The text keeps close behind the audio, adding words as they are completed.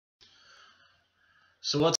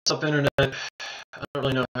So what's up, Internet? I don't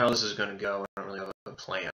really know how this is going to go. I don't really have a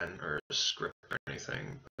plan or a script or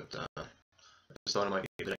anything, but I just thought it might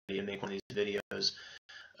be a good idea to make one of these videos.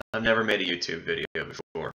 I've never made a YouTube video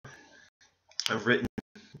before. I've written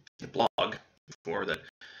a blog before that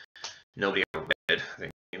nobody ever read, I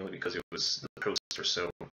think mainly because the posts are so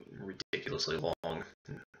ridiculously long.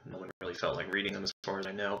 No one really felt like reading them as far as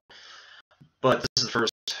I know. But this is the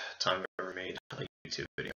first time I've ever made a YouTube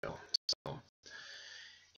video, so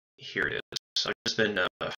here it is. I've just been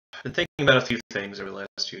thinking about a few things over the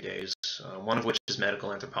last few days, one of which is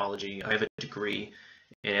medical anthropology. I have a degree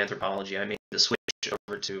in anthropology. I made the switch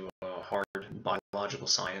over to hard biological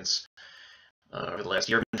science over the last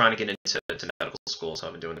year. I've been trying to get into medical school, so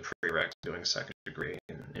I've been doing the prereq, doing a second degree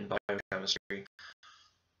in biochemistry.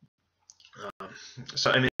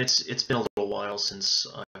 So I mean, it's been a little while since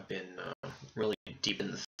I've been really deep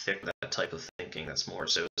in the thick of that type of thinking that's more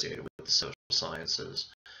associated with the social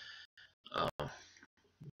sciences.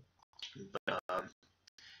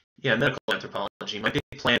 Yeah, medical anthropology. My big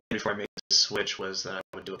plan before I made the switch was that I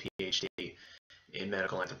would do a PhD in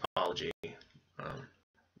medical anthropology.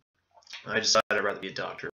 I decided I'd rather be a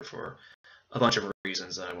doctor for a bunch of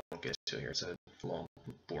reasons that I won't get to here. It's a long,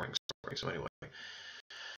 boring story. So anyway,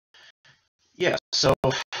 yeah. So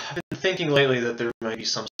I've been thinking lately that there might be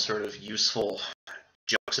some sort of useful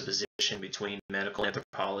juxtaposition between medical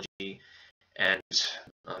anthropology and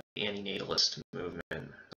the antinatalist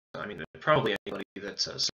movement. I mean, probably anybody that's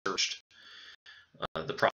searched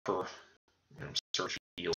the proper search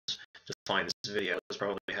fields to find this video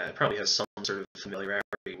probably has some sort of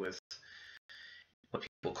familiarity with what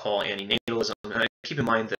people call antinatalism. And I keep in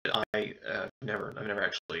mind that I've never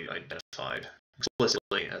actually identified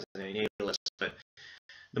explicitly as an antinatalist, but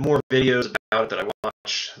the more videos about it that I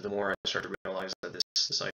watch, the more I start to realize that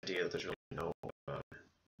this idea that there's really no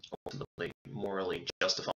ultimately morally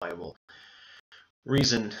justifiable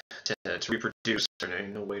reason to reproduce, or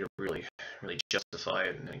no way to really justify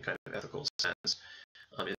it in any kind of ethical sense,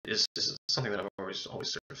 is something that I've always sort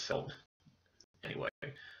of felt anyway.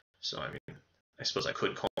 So I mean, I suppose I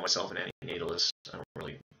could call myself an antinatalist. I don't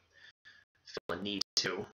really feel a need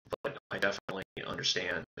to, but I definitely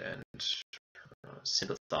understand and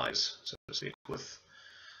sympathize, so to speak, with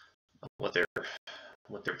what they're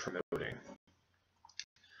promoting.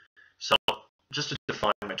 So just to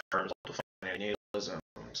define my terms, I'll define antinatalism,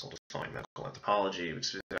 I'll define medical anthropology,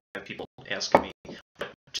 because I have people asking me what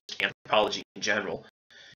just anthropology in general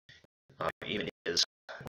even is.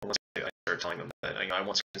 Once I start telling them that I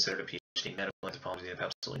once considered a PhD in medical anthropology, they have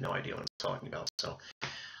absolutely no idea what I'm talking about. So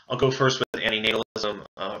I'll go first with antinatalism,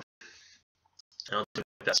 and I'll do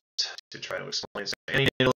my best to try to explain. So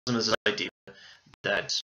antinatalism is this idea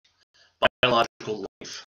that biological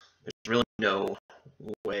life, there's really no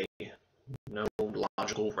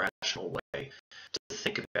logical, rational way to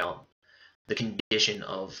think about the condition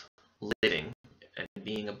of living and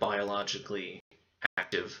being a biologically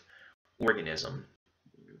active organism,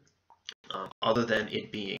 other than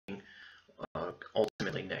it being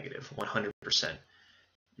ultimately negative, 100%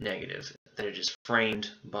 negative, that it is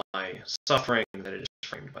framed by suffering, that it is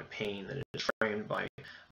framed by pain, that it is framed by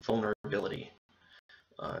vulnerability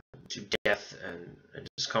to death and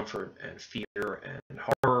discomfort and fear and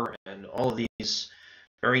horror and all of these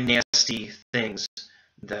very nasty things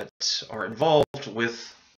that are involved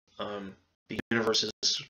with the universe's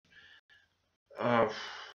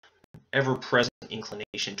ever-present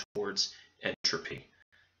inclination towards entropy,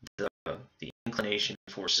 the inclination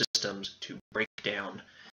for systems to break down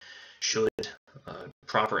should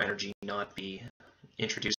proper energy not be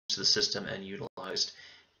introduced to the system and utilized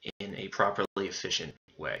in a properly efficient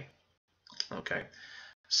way. Okay,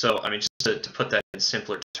 so I mean, just to put that in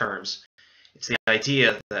simpler terms, it's the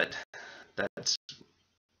idea that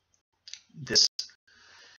this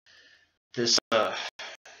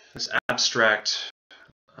abstract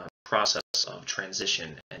process of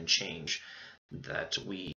transition and change that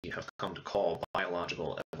we have come to call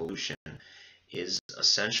biological evolution is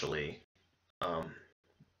essentially a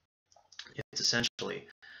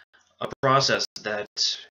process that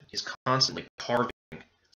is constantly carving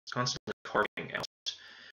out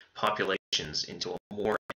populations into a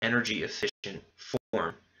more energy efficient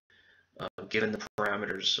form, given the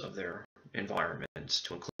parameters of their environment,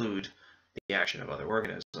 to include the action of other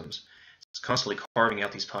organisms. It's constantly carving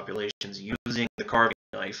out these populations using the carving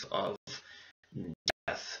knife of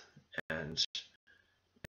death and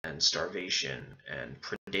starvation and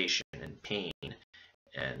predation and pain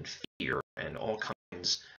and fear and all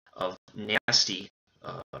kinds of nasty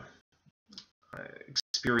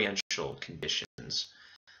experiential conditions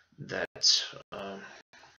that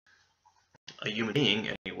a human being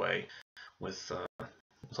anyway, with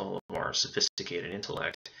all of our sophisticated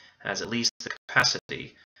intellect, has at least the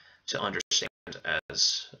capacity to understand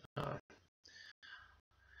as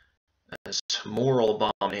moral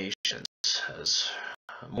abominations, as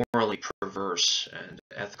morally perverse and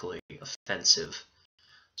ethically offensive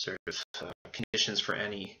sort of conditions for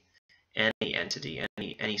any entity,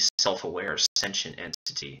 any self-aware, sentient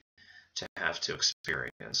entity to have to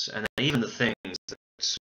experience. And then even the things that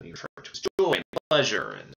we refer to as joy and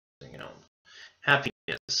pleasure and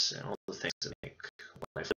happiness and all the things that make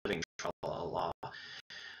life living, tra-la-la.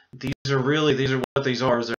 These are what these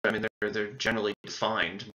are. They're generally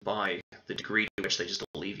defined by the degree to which they just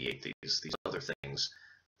alleviate these other things,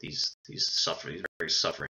 these various sufferings,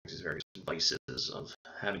 these various vices of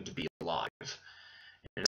having to be alive.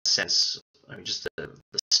 In a sense, just the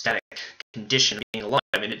static condition of being alive.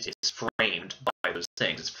 It's framed by those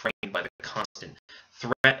things. It's framed by the constant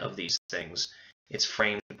threat of these things. It's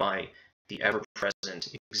framed by the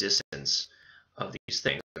ever-present existence of these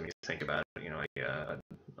things. Think about it. A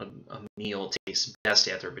meal tastes best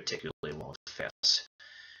after a particularly long fast.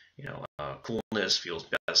 Coolness feels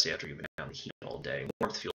best after you've been out in the heat all day.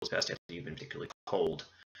 Warmth feels best after you've been particularly cold.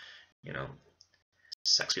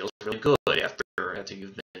 Sex feels really good after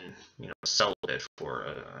you've been celibate for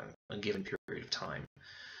a given period of time.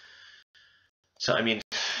 So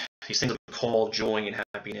these things are called joy and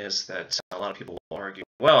happiness that a lot of people will argue,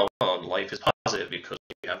 well, life is positive because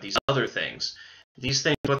we have these other things. These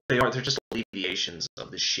things, what they are, they're just alleviations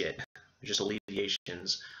of the shit. They're just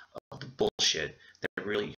alleviations of the bullshit that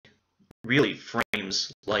really, really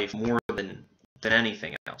frames life more than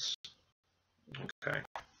anything else. Okay.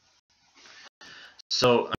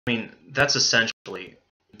 So, that's essentially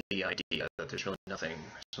the idea, that there's really something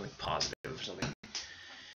positive, something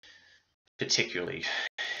particularly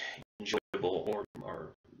enjoyable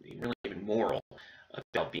or really even moral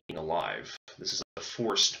about being alive. This is a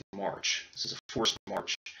forced march. This is a forced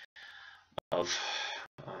march of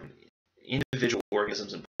individual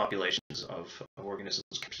organisms and populations of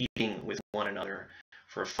organisms competing with one another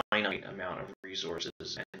for a finite amount of resources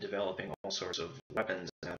and developing all sorts of weapons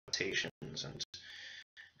and adaptations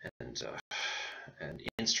and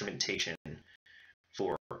instrumentation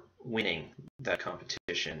for winning that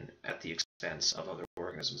competition at the expense of other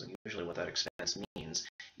organisms. And usually what that expense means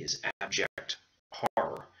is abject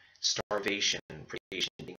horror, starvation, predation,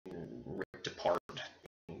 being ripped apart,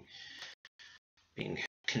 being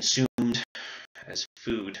consumed as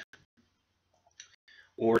food,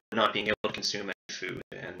 or not being able to consume any food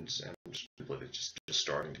and just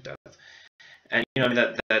starving to death. And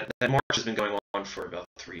that march has been going on for about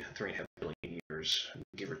 3.5 billion years,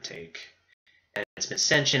 give or take. And it's been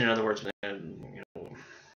sentient, in other words,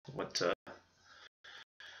 what some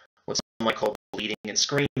might call bleeding and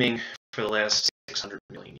screaming for the last 600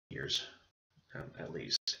 million years, at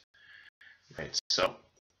least. Right. So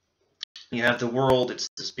you have the world. It's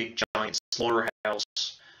this big giant slaughterhouse.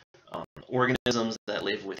 Organisms that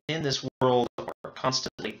live within this world are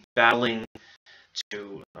constantly battling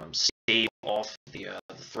to stave off the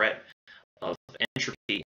threat of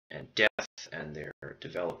entropy and death, and they're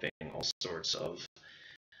developing all sorts of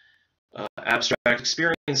abstract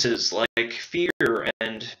experiences like fear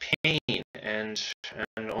and pain and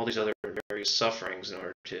all these other various sufferings in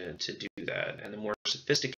order to do that. And the more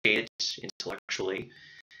sophisticated intellectually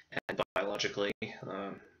and biologically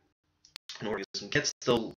an organism gets,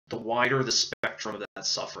 the wider the spectrum of that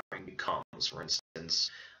suffering becomes. For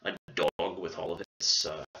instance, a dog with all of its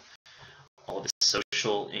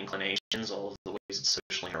social inclinations, all of the ways it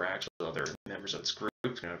socially interacts with other members of its group,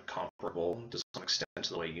 comparable to some extent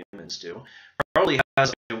to the way humans do, probably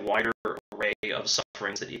has a wider array of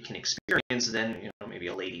sufferings that it can experience than maybe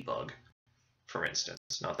a ladybug, for instance.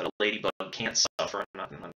 Not that a ladybug can't suffer. I'm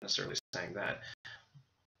not necessarily saying that,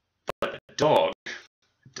 but a dog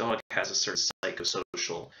has a certain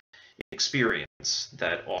psychosocial experience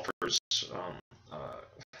that offers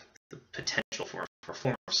the potential for a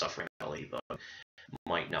form of suffering that a ladybug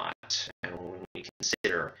might not. And when we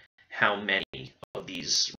consider how many of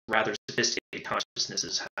these rather sophisticated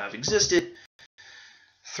consciousnesses have existed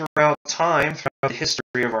throughout time, throughout the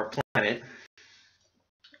history of our planet,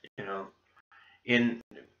 a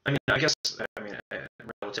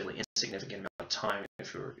relatively insignificant amount of time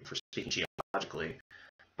if we're speaking geologically,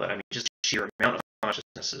 but just the sheer amount of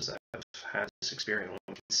consciousnesses that have had this experience. When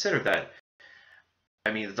we consider that,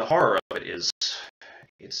 the horror of it is,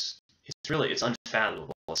 it's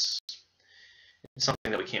unfathomable. It's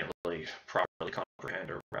something that we can't really properly comprehend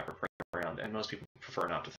or wrap our brain around, and most people prefer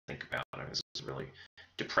not to think about. This is a really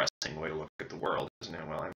depressing way to look at the world, isn't it?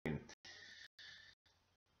 Well, we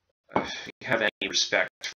have any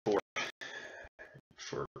respect for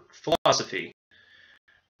philosophy,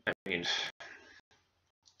 I mean,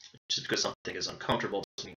 just because something is uncomfortable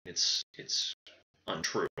doesn't mean it's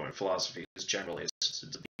untrue. And philosophy is generally it's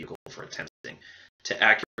a vehicle for attempting to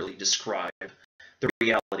accurately describe the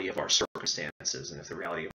reality of our circumstances, and if the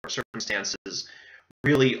reality of our circumstances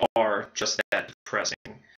really are just that depressing,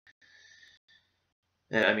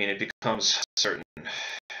 I mean, it becomes a certain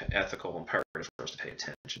ethical imperative for us to pay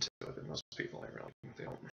attention to it. But most people, they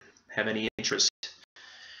don't have any interest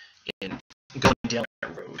in going down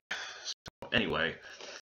that road. So anyway,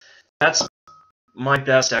 that's my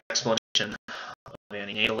best explanation of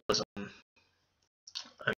antinatalism.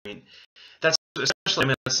 I mean, that's essentially, I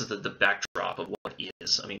mean, that's the backdrop of what it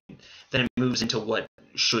is. I mean, then it moves into what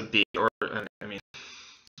should be, or I mean,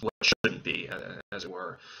 what shouldn't be, as it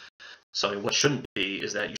were. So I mean, what shouldn't be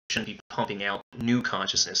is that you shouldn't be pumping out new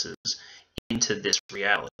consciousnesses into this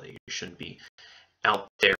reality. You shouldn't be out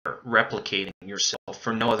there replicating yourself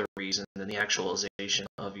for no other reason than the actualization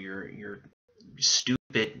of your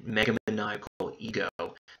stupid, megamaniacal ego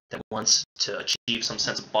that wants to achieve some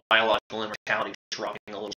sense of biological immortality, dropping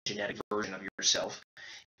a little genetic version of yourself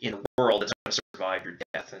in a world that's going to survive your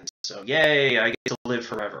death. And so, yay, I get to live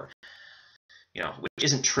forever. You know, which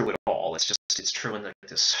isn't true at all. It's true in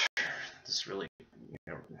this really, you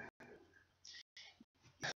know,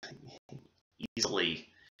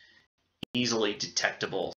 easily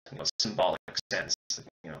detectable, you know, symbolic sense.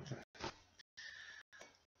 You know,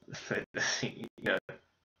 that, you know,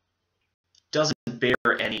 doesn't bear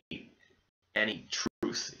any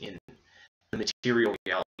truth in the material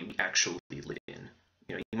reality we actually live in.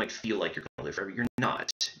 You know, you might feel like you're going to live forever. You're not.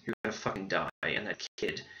 You're going to fucking die, and that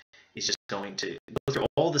kid is just going to go through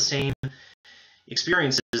all the same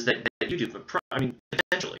experiences that you do. But I mean,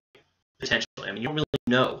 potentially. I mean, you don't really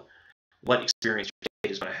know what experience your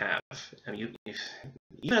kid is going to have. I mean,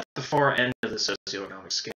 even at the far end of the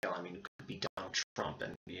socioeconomic scale, I mean, you could be Donald Trump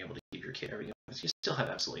and be able to give your kid everything. You still have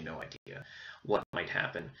absolutely no idea what might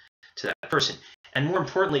happen to that person. And more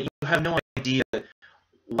importantly, you have no idea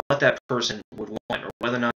what that person would want, or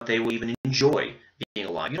whether or not they will even enjoy being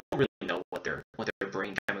alive. You don't really know what their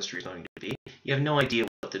brain chemistry is going to be. You have no idea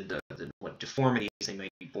what deformities they may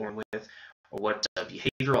be born with, or what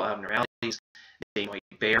behavioral abnormalities they might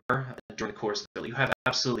bear during the course of their life. You have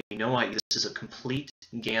absolutely no idea. This is a complete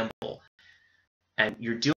gamble, and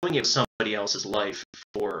you're doing it with somebody else's life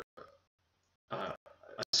for a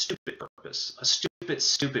stupid purpose,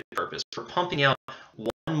 stupid purpose, for pumping out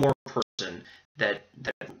one more person that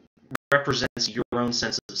represents your own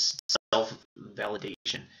sense of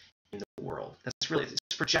self-validation in the world. That's really this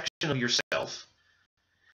projection of yourself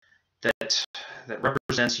that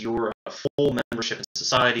represents your full membership in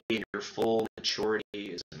society and your full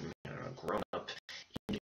maturity as a grown-up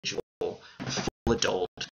individual, full adult,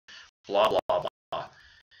 blah blah blah.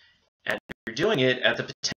 And you're doing it at the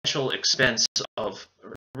potential expense of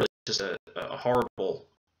really just a horrible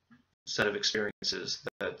set of experiences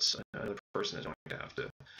that another person is going to have to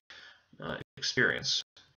experience.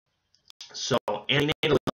 So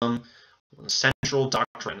antinatalism, central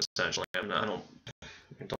doctrine, essentially.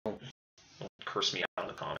 Don't curse me out in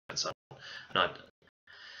the comments. I'm not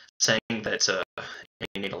saying that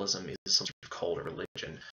antinatalism is some sort of cult or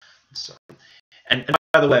religion. So, and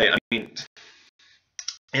by the way, I mean,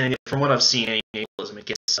 and from what I've seen, antinatalism it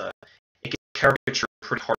gets caricatured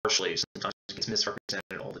pretty harshly. Sometimes it gets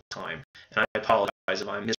misrepresented all the time. And I apologize if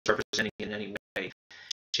I'm misrepresenting it in any way,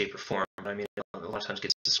 shape, or form. I mean, a lot of times it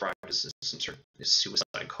gets described as some sort of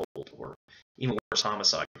suicide cult, or even worse,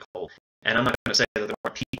 homicide cult. And I'm not going to say that there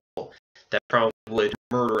are people that probably would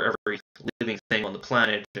murder every living thing on the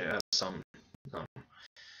planet as some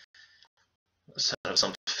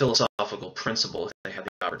philosophical principle if they had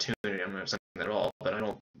the opportunity. I'm not saying that at all, but I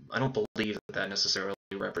don't believe that necessarily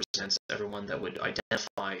represents everyone that would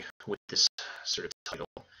identify with this sort of title.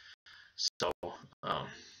 So,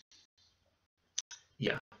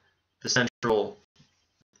 yeah, the central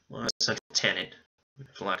tenet,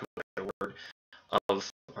 for lack of a better word, of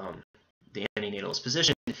the antinatalist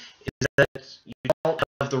position is that you don't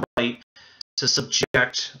have the right to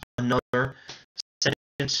subject another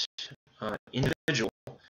sentient individual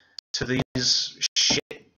to these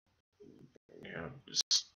shit,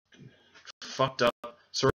 fucked up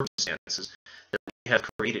circumstances that we have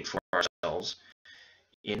created for ourselves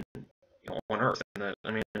on Earth, and that,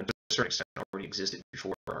 I mean, to a certain extent, already existed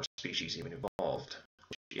before our species even evolved,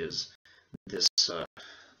 which is this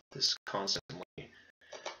constantly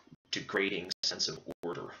degrading sense of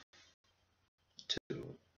order to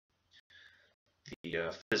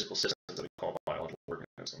the physical systems that we call biological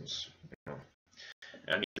organisms.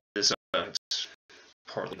 I mean, this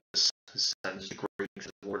partly this sense of degrading to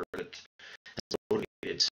the order that has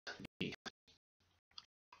motivated the,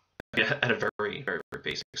 at a very, very, very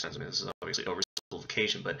basic sense. I mean, this is obviously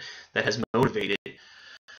oversimplification, but that has motivated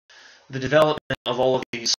the development of all of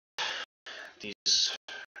these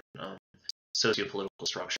um, sociopolitical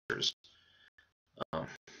structures, and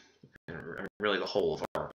really the whole of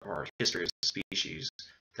our history as a species,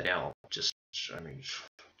 that now just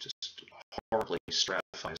horribly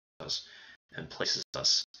stratifies us and places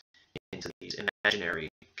us into these imaginary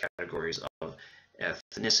categories of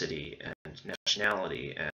ethnicity and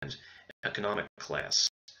nationality and economic class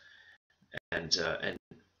and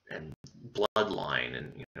bloodline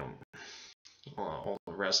and all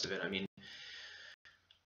the rest of it. I mean,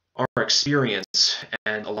 our experience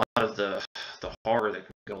and a lot of the horror that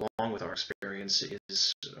can go along with our experience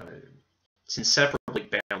is it's inseparably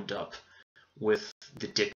bound up with the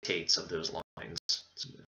dictates of those lines,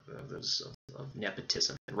 of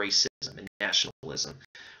nepotism and racism and nationalism,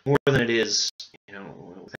 more than it is,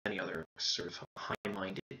 with any other sort of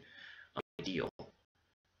high-minded ideal,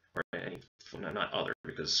 or any, not other,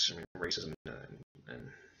 because racism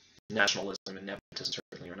and nationalism and nepotism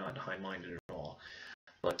certainly are not high-minded at all.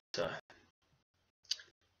 But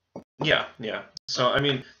yeah. So I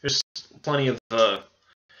mean, there's plenty of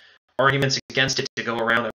arguments against it to go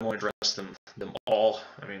around. I won't address them all.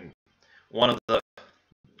 I mean, one of the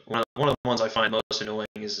ones I find most annoying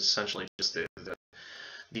is essentially just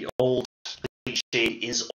the old cliche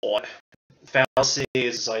is odd fallacy.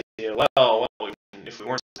 Is this idea, well, if we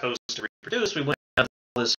weren't supposed to reproduce, we wouldn't have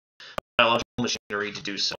all this biological machinery to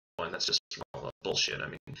do so, and that's just bullshit. I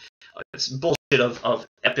mean, it's bullshit of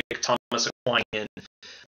epic Thomas Aquinas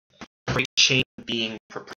great chain being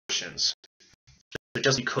proportions. So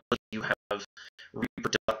just because you have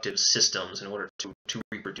reproductive systems in order to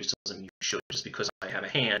reproduce them, you should. Just because I have a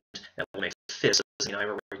hand that will make a fist doesn't mean I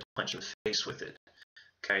have a right to punch in the face with it.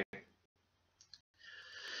 Okay?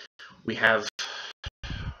 We have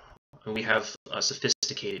a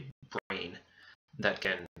sophisticated brain that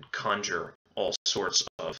can conjure all sorts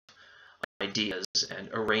of ideas and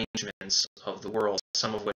arrangements of the world,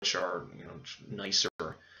 some of which are nicer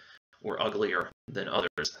or uglier than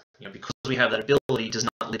others. Because we have that ability does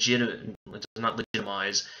not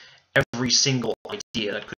legitimize every single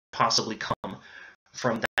idea that could possibly come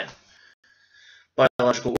from that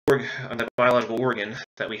biological organ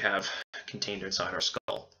that we have contained inside our skull.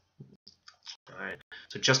 All right.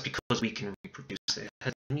 So just because we can reproduce it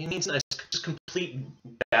means it's just complete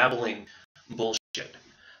babbling bullshit.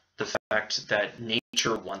 The fact that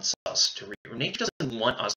nature wants us to nature doesn't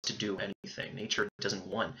want us to do anything. Nature doesn't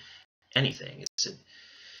want anything.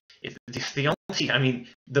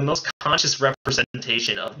 The most conscious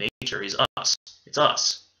representation of nature is us. It's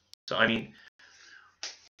us. So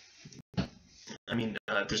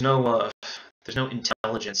there's no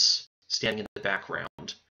intelligence standing in the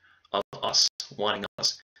background of us wanting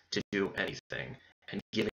us to do anything and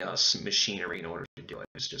giving us machinery in order to do it.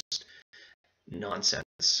 It's just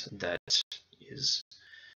nonsense that is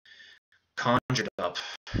conjured up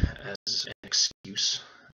as an excuse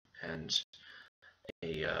and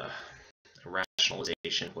a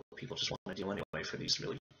rationalization of what people just want to do anyway for these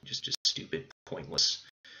really just stupid, pointless,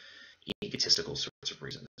 egotistical sorts of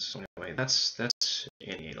reasons. So anyway, that's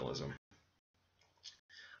antinatalism.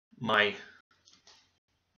 My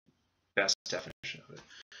best definition of it.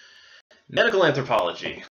 Medical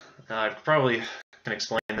anthropology. I probably can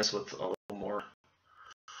explain this with a little more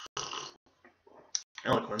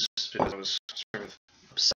eloquence because I was sort of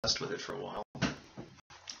obsessed with it for a while.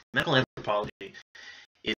 Medical anthropology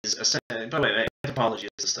is, by the way, anthropology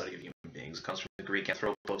is the study of human beings. It comes from the Greek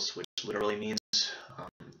anthropos, which literally means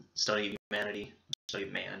study of humanity, study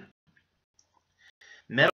of man.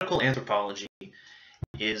 Medical anthropology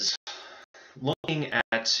is looking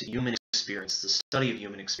at human experience, the study of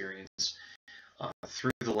human experience,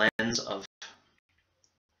 through the lens of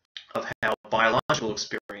how biological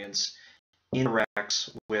experience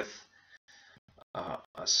interacts with a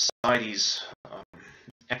society's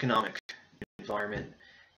economic environment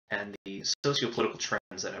and the socio-political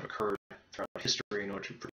trends that have occurred throughout history in order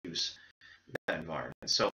to produce that environment.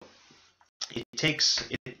 So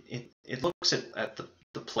it looks at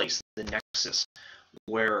the place, the nexus,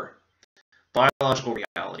 where biological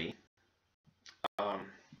reality,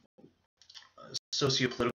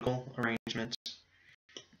 socio-political arrangement,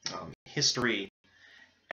 history,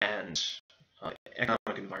 and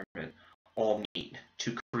economic environment all meet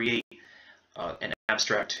to create an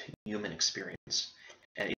abstract human experience,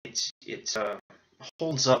 and it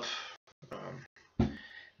holds up the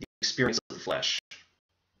experience of the flesh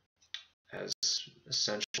as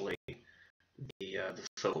essentially the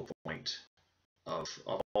focal point of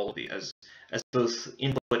all of these as both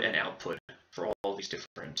input and output for all these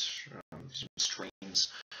different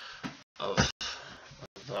streams of,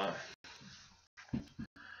 of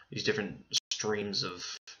these different streams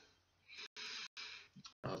of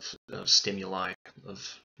stimuli,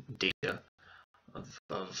 of data, of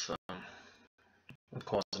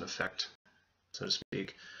cause and effect, so to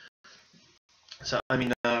speak. So I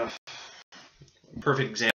mean, perfect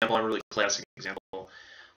example, a really classic example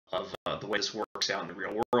of the way this works out in the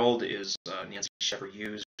real world is Nancy Shepherd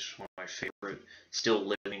Hughes, one of my favorite still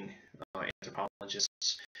living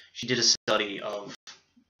anthropologists. She did a study of,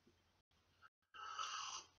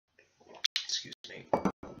 excuse me,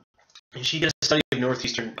 and she did a study of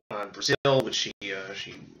northeastern Brazil, which she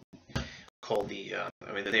called the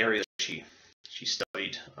area that she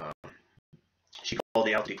studied. She called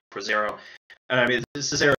the Alto Cruzeiro. And I mean,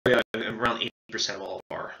 this area, around 80% of all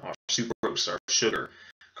of our sucrose, our sugar,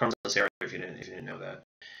 comes from this area. If you didn't know that.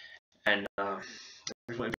 And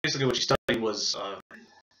basically, what she studied was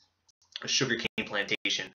sugarcane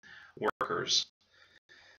plantation workers.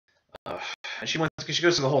 And she goes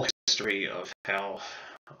through the whole history of how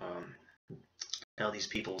these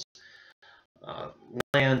people's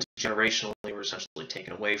land generationally were essentially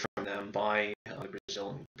taken away from them by the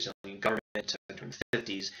Brazilian government during the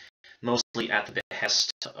 50s, mostly at the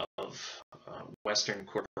behest of Western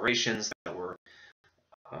corporations that were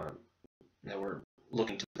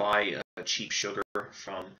looking to buy cheap sugar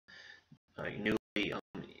from newly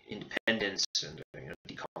independent and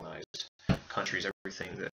decolonized countries,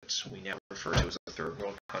 everything that we now refer to as a third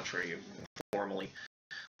world country, formerly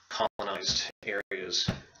colonized areas.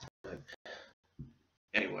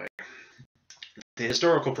 Anyway, the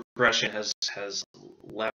historical progression has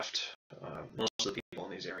left most of the people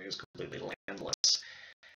in these areas completely landless,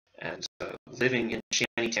 and living in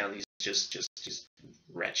shantytown, these just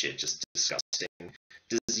wretched, just disgusting,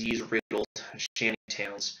 disease-riddled shanty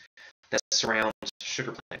towns that surround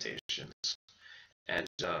sugar plantations and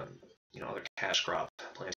other cash crop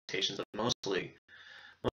plantations, but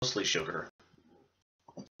mostly sugar.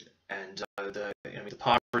 And the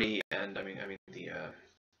poverty and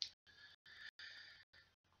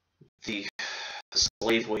the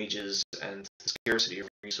slave wages and the scarcity of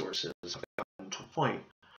resources have gotten to a point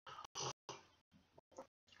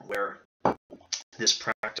where this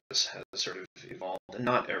practice has sort of evolved, and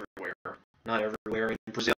not everywhere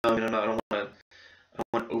in Brazil. I mean, I don't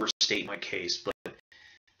want to overstate my case, but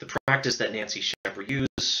the practice that Nancy Shepherd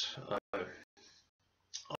Hughes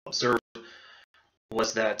observed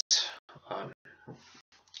was that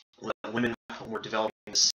when women were developing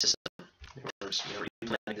the system, they were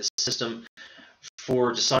implementing this system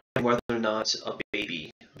for deciding whether or not a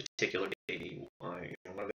particular baby, one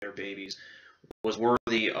of their babies, was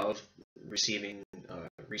worthy of receiving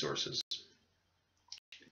resources.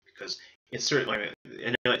 Because it's certainly,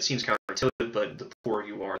 I know it seems counterintuitive, but the poorer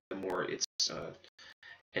you are, the more it's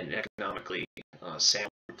an economically sound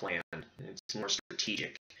plan. It's more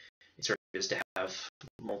strategic. It sort of is to have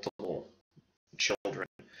multiple children.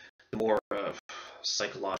 The more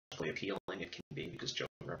psychologically appealing it can be, because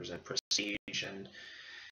children represent prestige and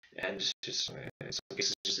just in some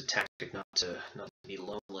cases just a tactic not to be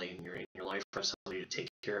lonely in your life, for somebody to take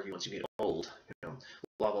care of you once you get old.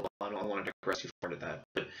 Blah blah blah. I don't want to digress too far into that,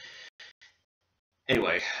 but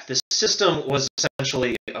anyway, this system was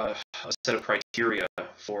essentially a set of criteria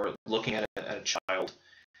for looking at a child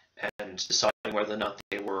and deciding whether or not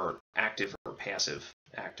they were active or passive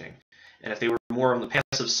acting. And if they were more on the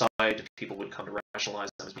passive side, people would come to rationalize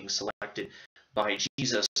them as being selected by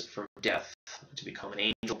Jesus from death to become an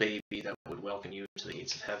angel baby that would welcome you to the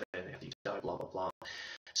gates of heaven after you die, blah, blah, blah.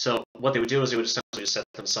 So what they would do is they would essentially just set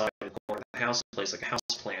them aside in the corner of the house, in place like a house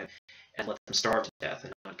plant, and let them starve to death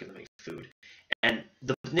and not give them any food. And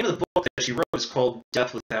the name of the book that she wrote is called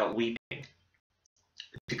Death Without Weeping,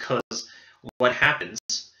 because what happens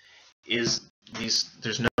is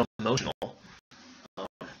there's no emotional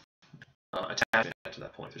attachment to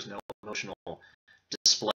that point. There's no emotional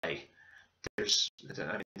display. There's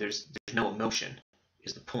no emotion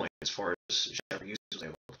is the point, as far as Shepherd Hughes was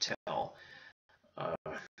able to tell.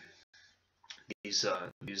 These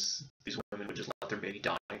women would just let their baby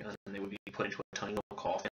die, and then they would be put into a tiny little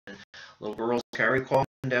coffin, and little girls carry the coffin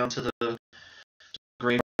down to the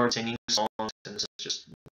graveyard singing songs, and this is just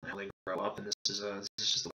how they grow up, and this is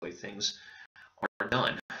just the way things are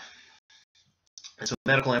done. And so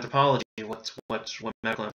medical anthropology, what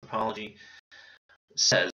medical anthropology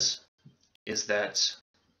says is that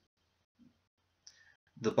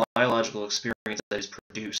the biological experience that is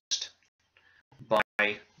produced by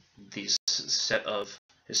these set of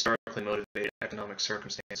historically motivated economic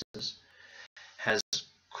circumstances has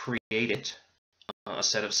created a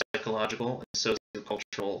set of psychological and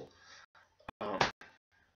sociocultural um,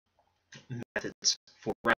 methods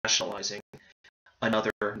for rationalizing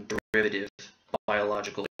another derivative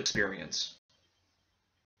biological experience,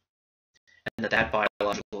 and that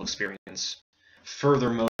biological experience further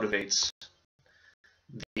motivates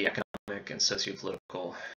the economic and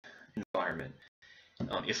sociopolitical environment,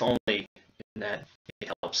 if only in that it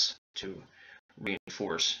helps to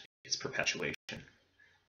reinforce its perpetuation.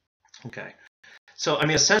 Okay, so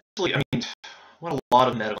essentially, what a lot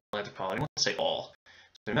of medical anthropology, I won't say all,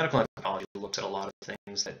 but medical anthropology looks at a lot of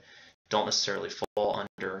things that don't necessarily fall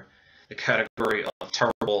under the category of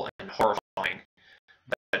terrible and horrifying,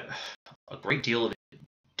 but a great deal of it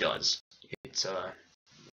does. It's a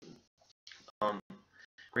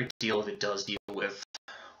great deal of it does deal with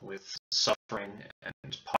suffering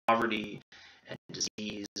and poverty and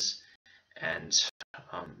disease and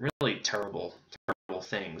really terrible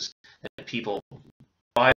things that people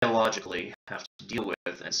biologically have to deal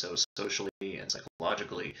with, and so socially and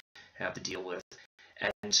psychologically have to deal with,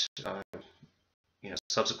 and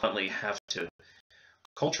subsequently have to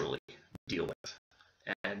culturally deal with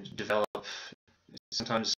and develop.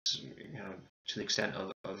 Sometimes, to the extent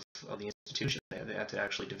of the institution, they have to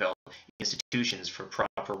actually develop institutions for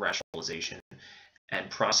proper rationalization and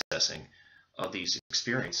processing of these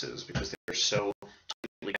experiences, because they're so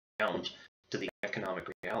tightly bound to the economic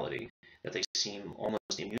reality that they seem almost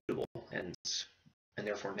immutable and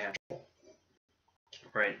therefore natural,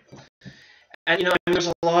 right? And there's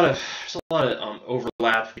a lot of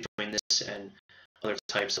overlap between this and other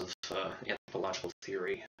types of anthropological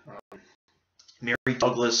theory. Mary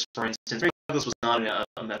Douglas, for instance, Mary Douglas was not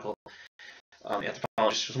a medical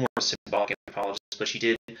anthropologist; she was more a symbolic anthropologist, but she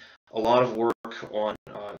did a lot of work on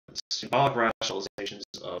symbolic rationalizations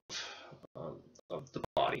of the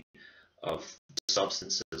body, of the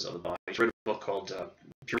substances of the body. She wrote a book called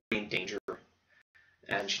Purity and Danger,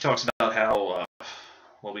 and she talks about how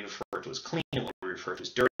what we refer to as clean and what we refer to as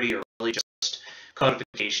dirty are really just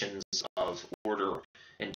codifications of order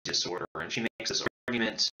and disorder. And she makes this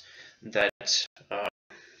argument that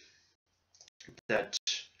that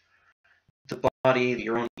the body,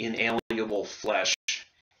 your own inalienable flesh,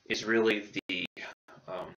 is really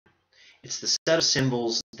it's the set of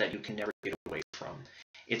symbols that you can never get away from.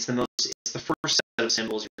 It's the first set of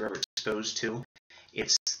symbols you're ever exposed to.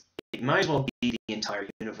 It might as well be the entire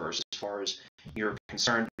universe as far as you're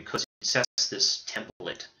concerned, because it sets this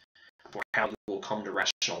template for how you will come to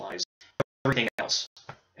rationalize everything else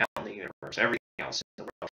out in the universe, everything else in the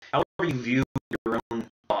world. However you view your own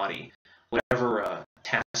body, whatever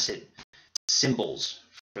tacit symbols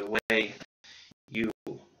for the way you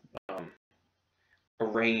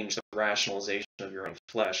arrange the rationalization of your own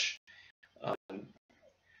flesh,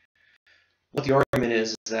 what the argument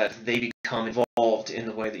is that they become involved in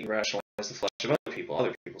the way that you rationalize the flesh of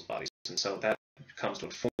other people's bodies, and so that comes to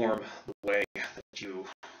inform the way that you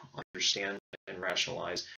understand and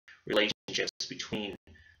rationalize relationships between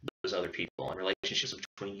those other people, and relationships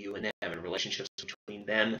between you and them, and relationships between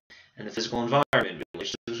them and the physical environment,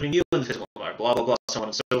 relationships between you and the physical environment, blah, blah, blah, so on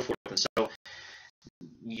and so forth. And so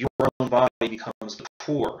your own body becomes the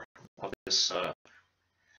core of this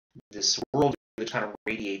world that kind of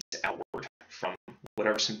radiates outward from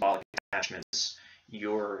whatever symbolic attachments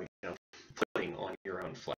you're putting on your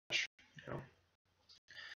own flesh.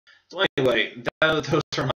 So anyway, those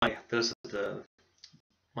are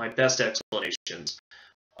my best explanations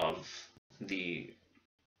of the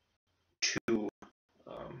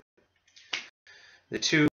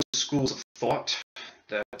two schools of thought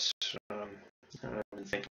that I've been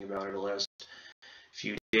thinking about over the last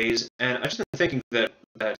few days, and I've just been thinking that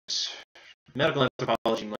medical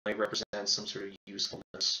anthropology might represent some sort of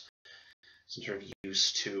usefulness, some sort of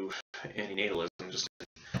use to antinatalism, just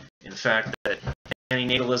in the fact that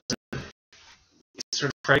antinatalism is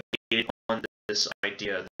sort of predicated on this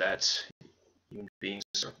idea that human beings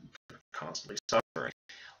are constantly suffering.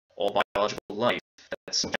 All biological life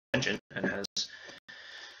that's sentient and has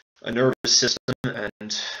a nervous system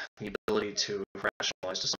and the ability to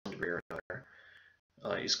rationalize to some degree or another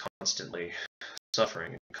is constantly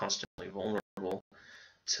suffering and constantly vulnerable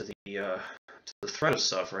to the threat of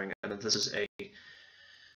suffering, and that this is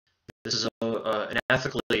an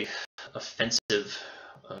ethically offensive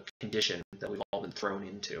condition that we've all been thrown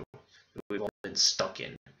into, that we've all been stuck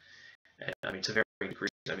in. And to varying degrees.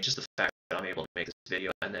 Just the fact that I'm able to make this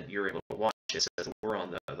video and that you're able to watch it says that we're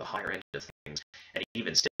on the higher end of things. And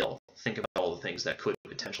even still, think about all the things that could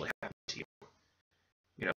potentially happen to you.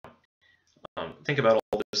 Think about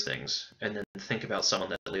all those things, and then think about someone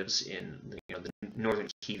that lives in the northern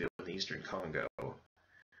Kivu in the eastern Congo,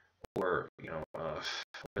 or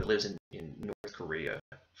or lives in North Korea,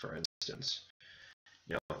 for instance.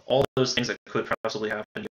 All those things that could possibly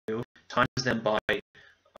happen to you, times them by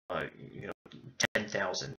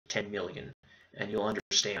 10,000, 10 million, and you'll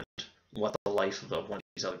understand what the life of one of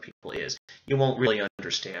these other people is. You won't really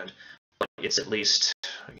understand, but it's at least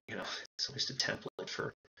a template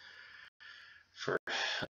for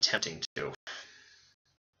attempting to.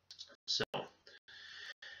 So,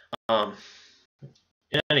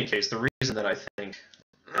 in any case, the reason that I think,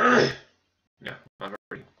 yeah, I've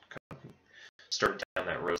already kind of started down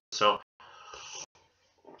that road. So,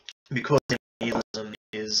 because antinatalism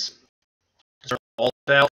is sort of all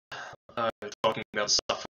about talking about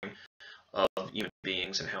suffering of human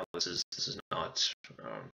beings and how this is not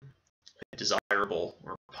a desirable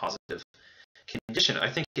or positive condition, I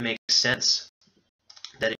think it makes sense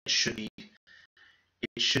that it should be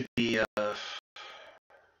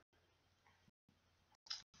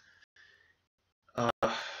I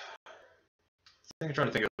think I'm trying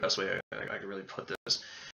to think of the best way I could really put this.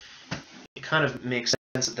 It kind of makes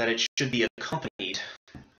sense that it should be accompanied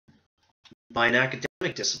by an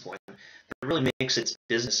academic discipline that really makes its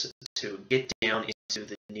business to get down into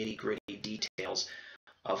the nitty-gritty details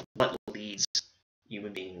of what leads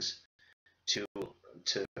human beings to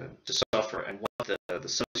suffer, and what the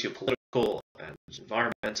socio-political and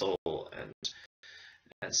environmental and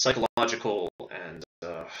psychological and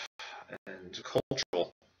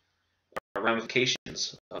cultural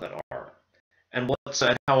ramifications that are, and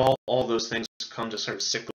how all those things come to sort of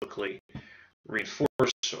cyclically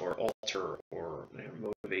reinforce or alter or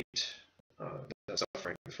motivate the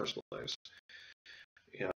suffering in the first place.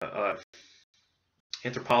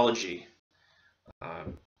 Anthropology.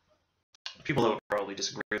 People would probably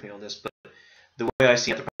disagree with me on this, but the way I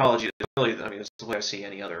see anthropology is really, it's the way I see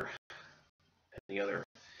any other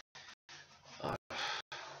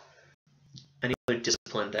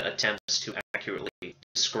discipline that attempts to accurately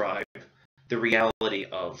describe the reality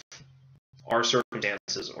of our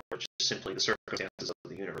circumstances, or just simply the circumstances of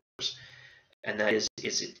the universe. And that is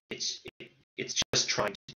it's just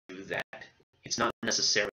trying to do that. It's not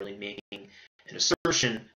necessarily making an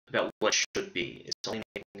assertion about what should be. It's only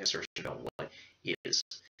making an assertion about what is.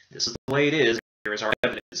 This is the way it is. Here is our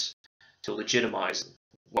evidence to legitimize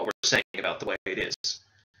what we're saying about the way it is.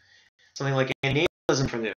 Something like antinatalism,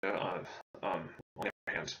 from the on the other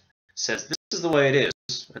hand, says this is the way it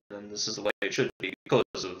is, and then this is the way it should be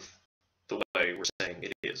because of the way we're saying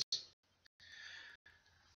it is.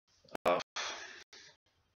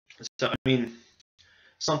 So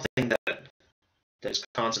something that is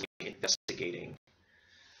constantly investigating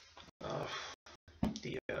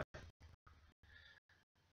the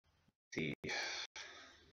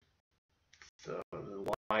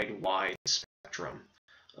wide spectrum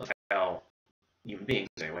of how human beings,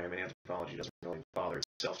 anyway. Anthropology doesn't really bother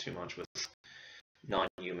itself too much with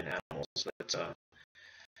non-human animals, but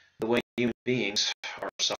the way human beings are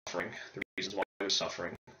suffering, the reasons why they're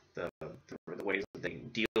suffering, the ways that they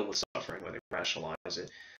deal with suffering, why they rationalize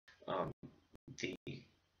it, the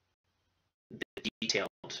detailed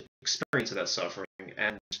experience of that suffering,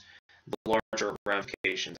 and the larger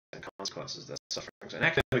ramifications and consequences of that suffering. It's an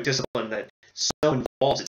academic discipline that so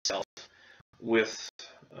involves itself with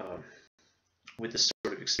this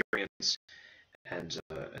sort of experience and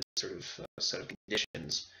sort of set of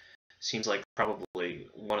conditions, seems like probably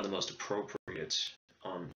one of the most appropriate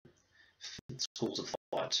schools of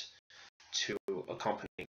thought to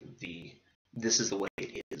accompany the "this is the way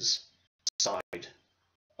it is" side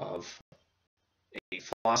of a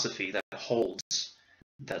philosophy that holds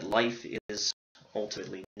that life is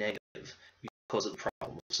ultimately negative because of the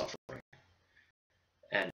problem of suffering,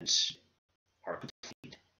 and our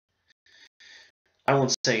complete, I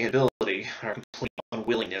won't say inability, our complete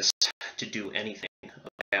unwillingness to do anything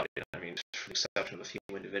about it. With the exception of a few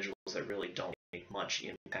individuals that really don't make much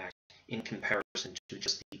impact in comparison to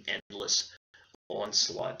just the endless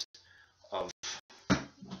onslaught of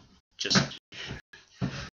just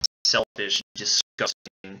selfish,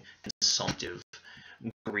 disgusting, consumptive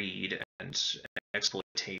greed and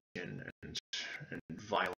exploitation and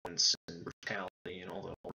violence and brutality and all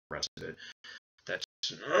the rest of it that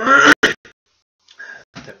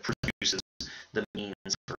produces the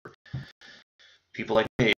means for people like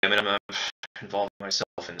me. I'm involved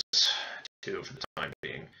myself in this too for the time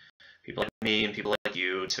being. People like me and people like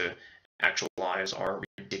you to actualize our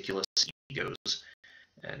ridiculous egos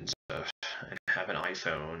and have an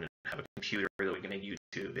iPhone and have a computer that we can make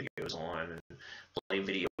YouTube videos on and play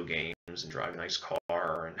video games and drive a nice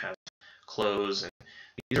car and have clothes,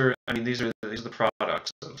 and these are the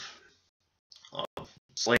products of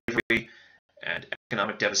slavery and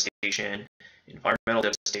economic devastation, environmental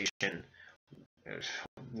devastation,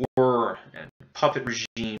 war, and puppet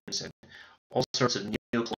regimes, and all sorts of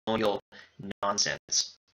neocolonial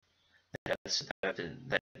nonsense that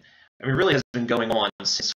really has been going on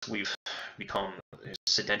since we've become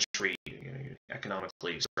sedentary,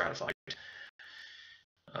 economically stratified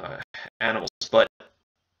animals, but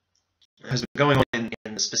has been going on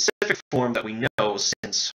in the specific form that we know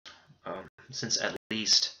since at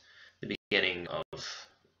least the beginning of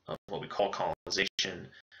what we call colonization,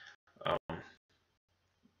 and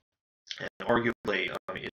arguably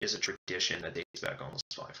it is a tradition that dates back almost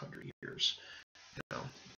 500 years. You know,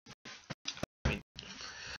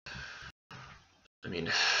 I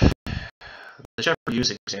mean, the Shepherd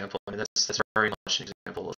Hughes example. I mean, that's very much an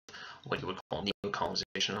example of what you would call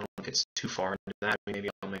neo-colonization. I don't think it's too far into that. Maybe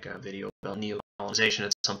I'll make a video about neo-colonization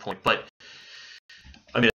at some point. But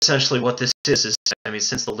I mean, essentially, what this is, I mean,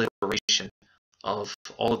 since the liberation of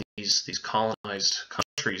all of these colonized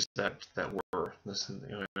countries that were,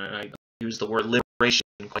 I use the word liberation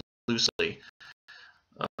quite loosely.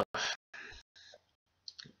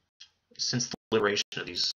 Since the liberation of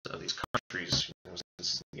these countries,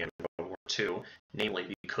 since the end of World War II,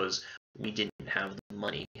 namely because we didn't have the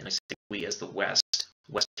money, and I say we as the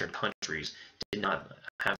Western countries did not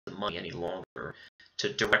have the money any longer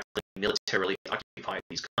to directly militarily occupy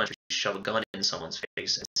these countries, shove a gun in someone's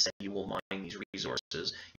face and say, you will mine these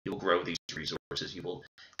resources, you will grow these resources, you will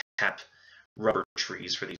tap rubber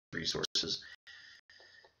trees for these resources.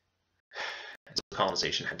 And so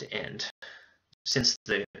colonization had to end. Since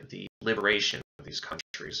the liberation of these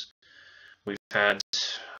countries, we've had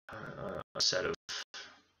a set of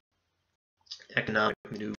economic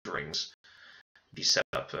maneuverings be set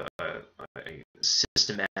up, a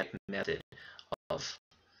systematic method of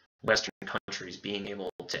Western countries being able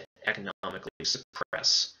to economically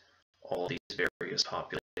suppress all these various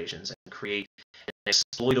populations and create an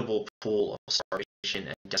exploitable pool of starvation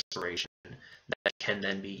and desperation that can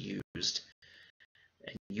then be used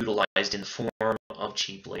and utilized in the form of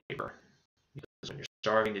cheap labor. Because when you're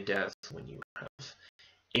starving to death, when you have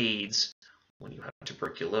AIDS, when you have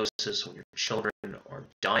tuberculosis, when your children are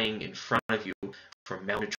dying in front of you from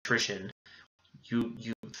malnutrition, you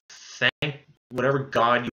thank whatever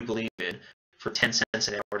God you believe in for 10 cents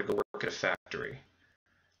an hour to go work at a factory.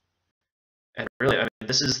 And really, I mean,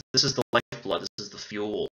 this is the lifeblood. This is the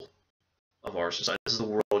fuel of our society. This is the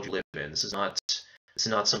world you live in. This is not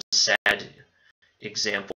some sad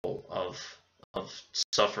example of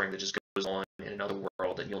suffering that just goes on in another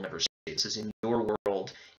world that you'll never see. This is in your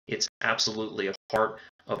world. It's absolutely a part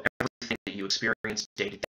of everything that you experience day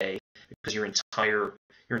to day, because your entire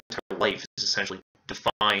life is essentially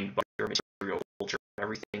defined by your material culture,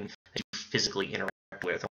 everything that you physically interact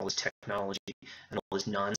with, all this technology and all this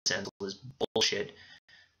nonsense, all this bullshit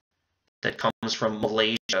that comes from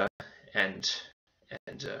Malaysia and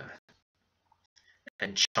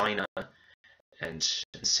China and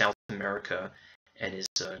South America, and is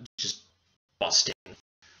just busting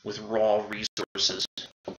with raw resources,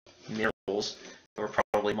 minerals that were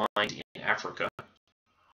probably mined in Africa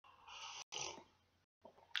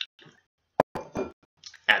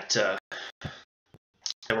that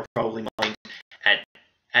were probably mined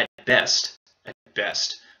at best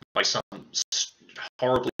by some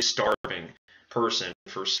horribly starving person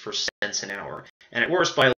for cents an hour, and at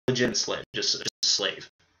worst by a legitimate slave, just a slave.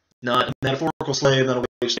 Not a metaphorical slave, not a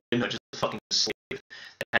wage slave, no, just a fucking slave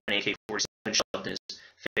that had an AK-47 shoved in his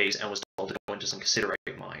face and was told to go into some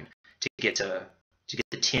cassiterite mine to get the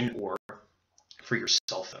tin ore for your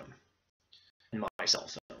cell phone and my cell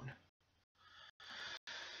phone.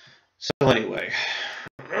 So anyway,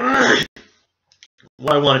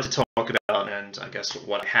 what I wanted to talk about, and I guess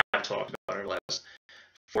what I have talked about in the last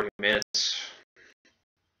 40 minutes,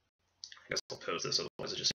 I guess I'll pose this,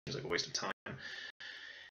 otherwise it just seems like a waste of time.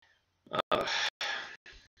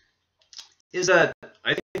 Is that I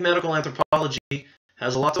think medical anthropology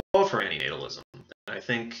has a lot to offer antinatalism. I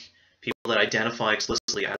think people that identify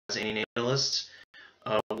explicitly as antinatalists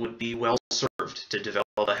would be well served to develop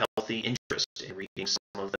a healthy interest in reading some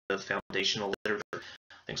of the foundational literature.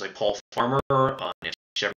 Things like Paul Farmer,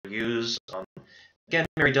 Shepherd Hughes. Again,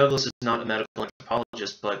 Mary Douglas is not a medical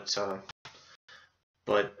anthropologist, but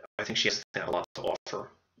I think she has a lot to offer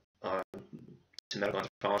to medical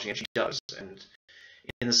anthropology, and she does. And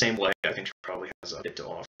in the same way, I think she probably has a bit to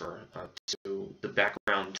offer to the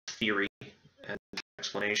background theory and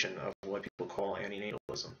explanation of what people call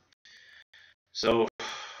antinatalism. So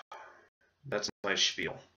that's my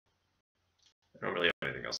spiel. I don't really have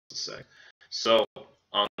anything else to say. So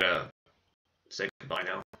I'm gonna say goodbye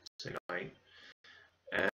now, say night,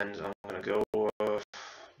 and I'm gonna go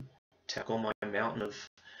tackle my mountain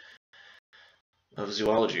of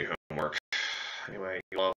zoology homework. Anyway,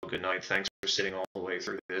 you all have a good night. Thanks for sitting all the way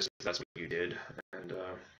through this, if that's what you did. And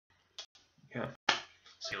yeah,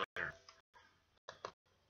 see you later.